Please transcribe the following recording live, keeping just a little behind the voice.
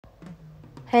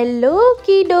Hello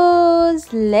kiddos,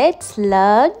 let's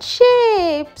learn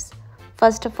shapes.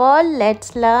 First of all,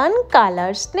 let's learn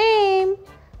colors name.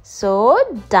 So,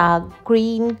 dark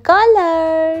green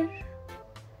color,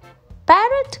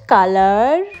 parrot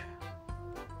color,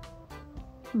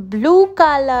 blue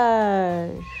color,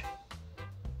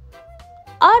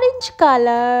 orange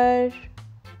color,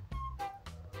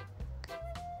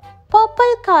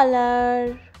 purple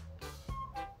color,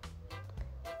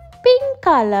 pink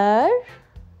color,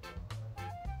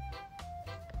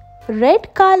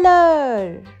 red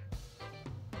color,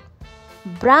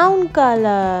 brown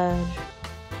color,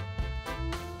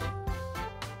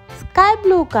 sky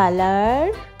blue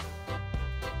color,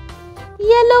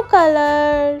 yellow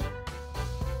color,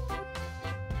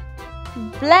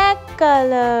 black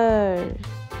color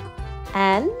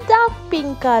and dark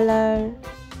pink color.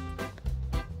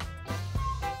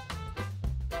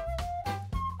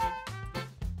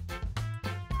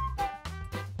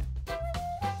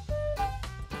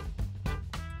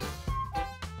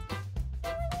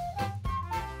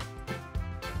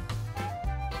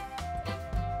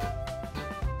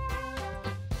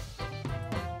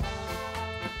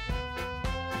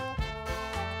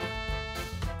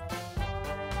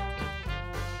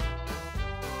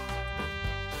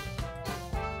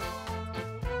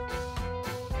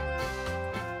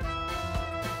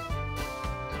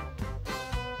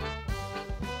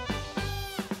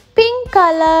 Pink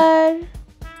color,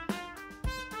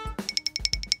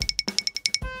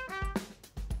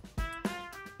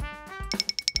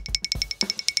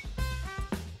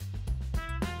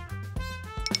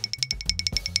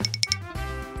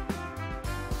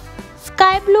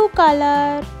 sky blue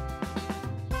color,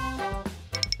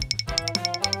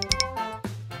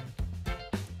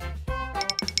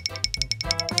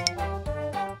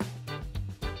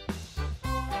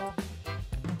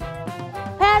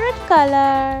 parrot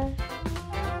color,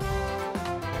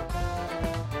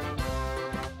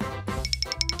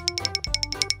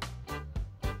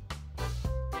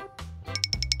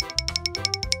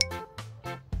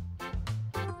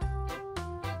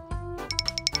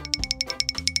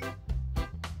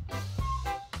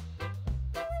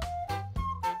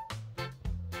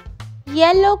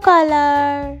 yellow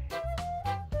color,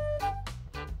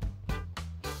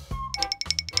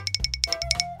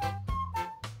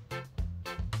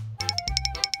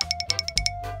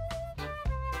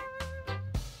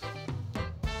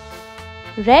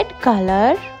 red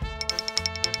color,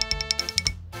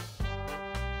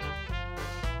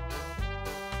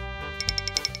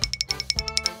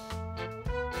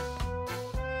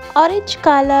 orange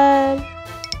color,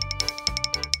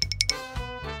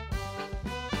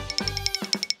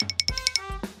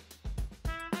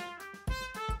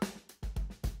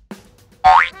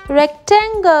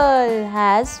 rectangle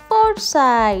has 4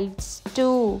 sides,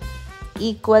 2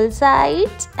 equal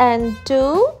sides and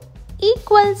 2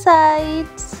 equal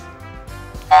sides.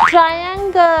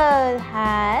 Triangle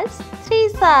has 3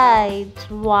 sides,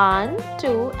 1,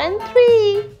 2 and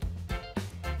 3.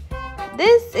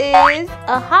 This is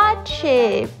a heart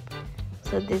shape.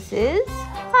 So this is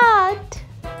heart.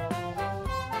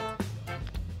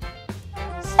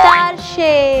 Star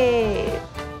shape.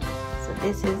 So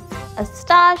this is a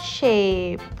star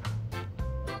shape.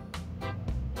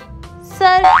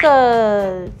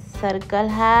 Circle. Circle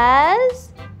has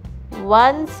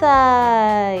 1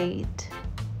 side.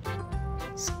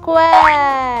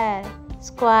 Square.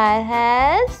 Square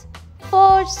has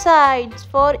 4 sides,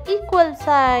 4 equal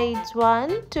sides,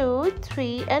 1, 2,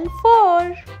 3 and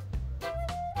 4.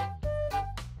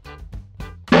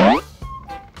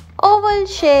 Oval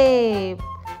shape.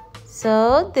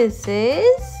 So this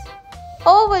is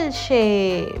oval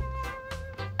shape.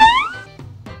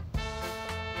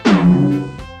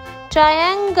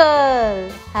 Triangle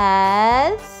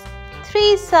has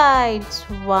 3 sides,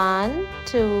 1,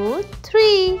 2,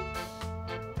 3.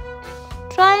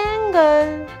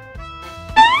 Triangle.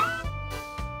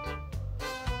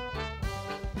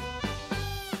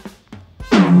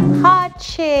 Heart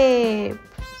shape.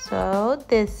 So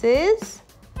this is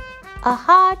a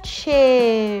heart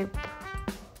shape.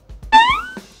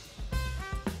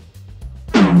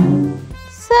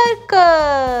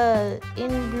 Circle.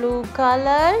 In blue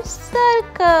color,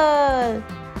 circle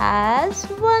has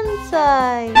 1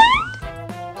 side.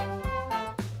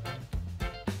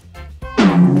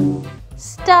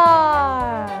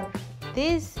 Star.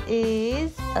 This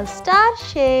is a star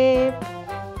shape.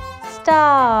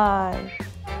 Star.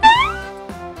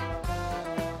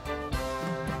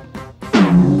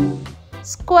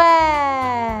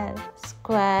 Square.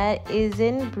 Square is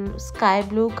in sky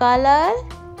blue color.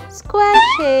 Square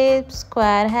shape.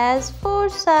 Square has 4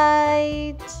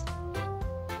 sides.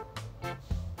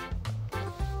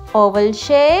 Oval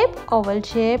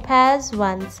shape has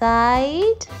one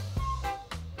side.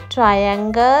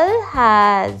 Triangle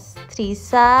has three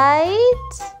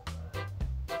sides.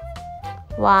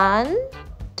 1,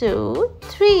 2,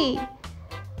 3.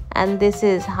 And this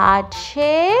is heart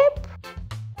shape.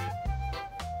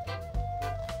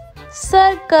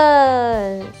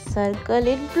 Circle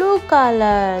in blue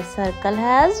color. Circle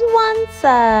has one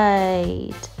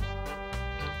side.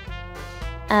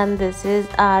 And this is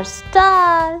our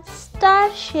star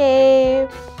shape.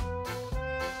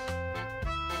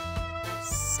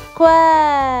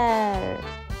 Square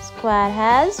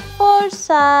has four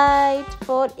sides,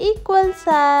 four equal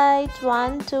sides.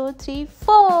 1, 2, 3,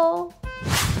 4.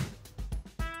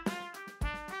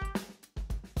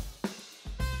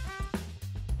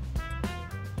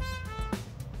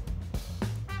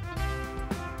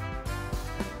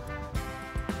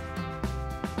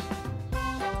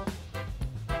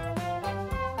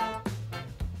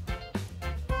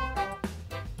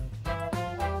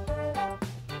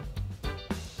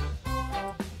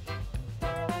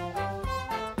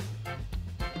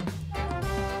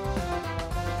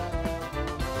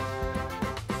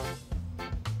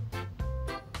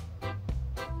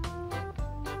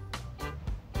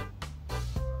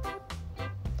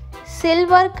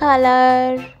 Silver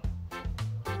color.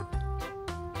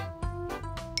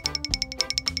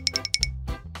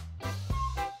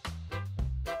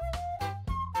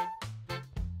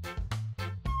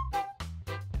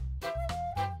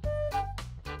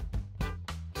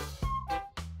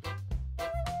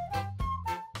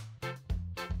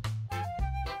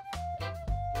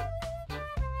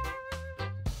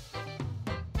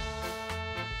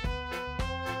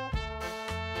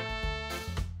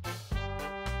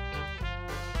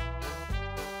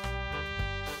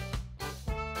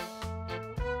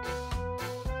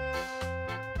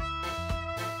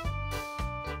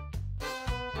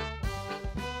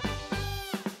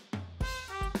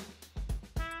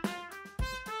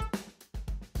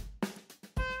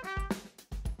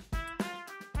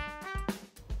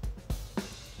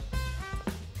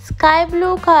 Sky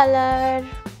blue color.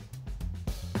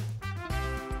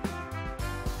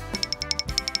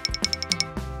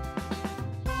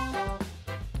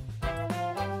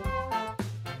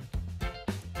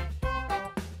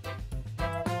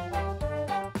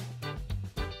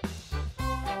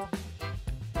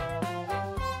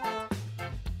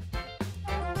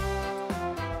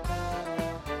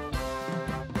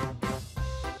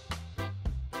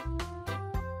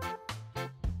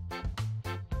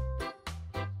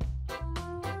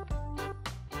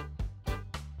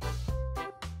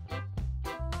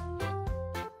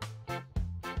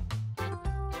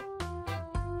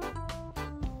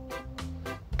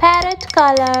 Parrot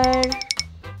color.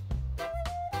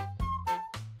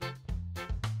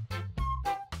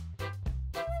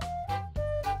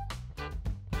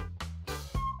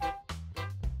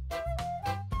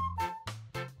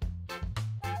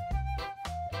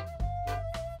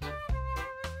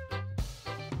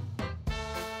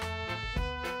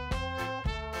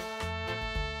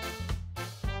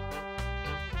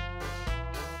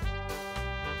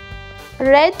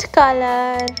 Red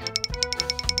color.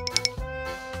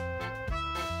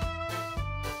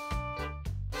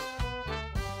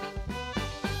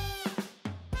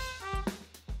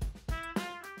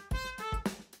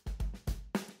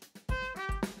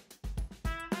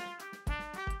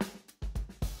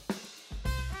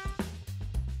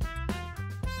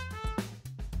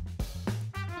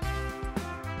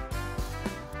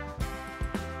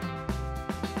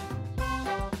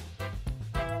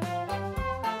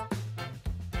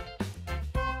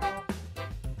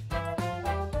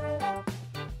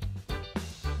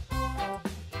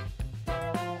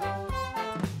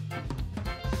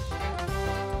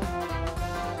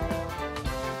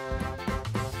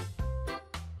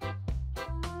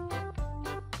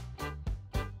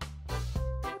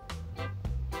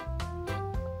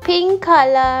 Pink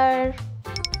color.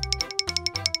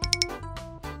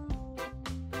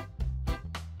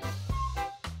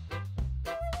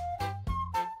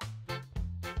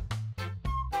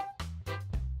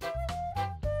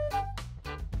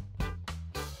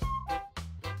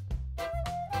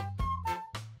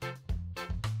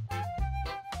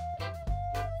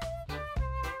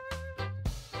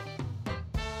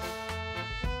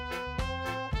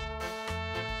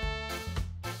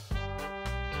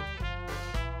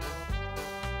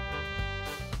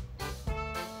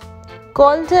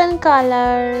 Golden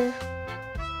color.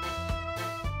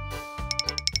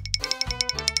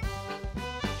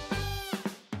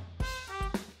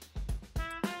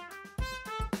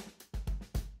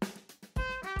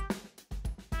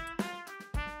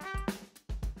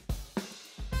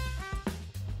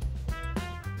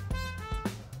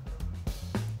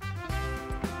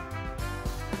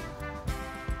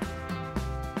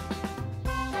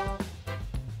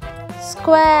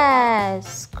 Square.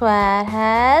 Square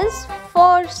has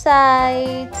 4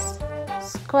 sides.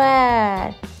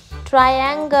 Square.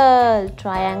 Triangle.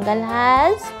 Triangle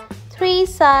has 3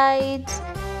 sides.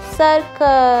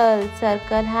 Circle.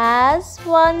 Circle has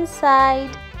 1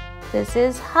 side. This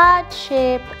is heart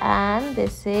shape and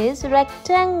this is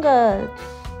rectangle.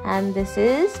 And this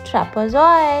is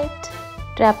trapezoid.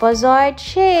 Trapezoid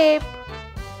shape.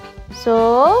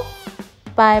 So,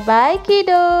 bye-bye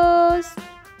kiddos.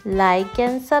 Like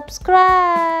and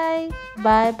subscribe.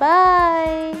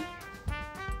 Bye-bye.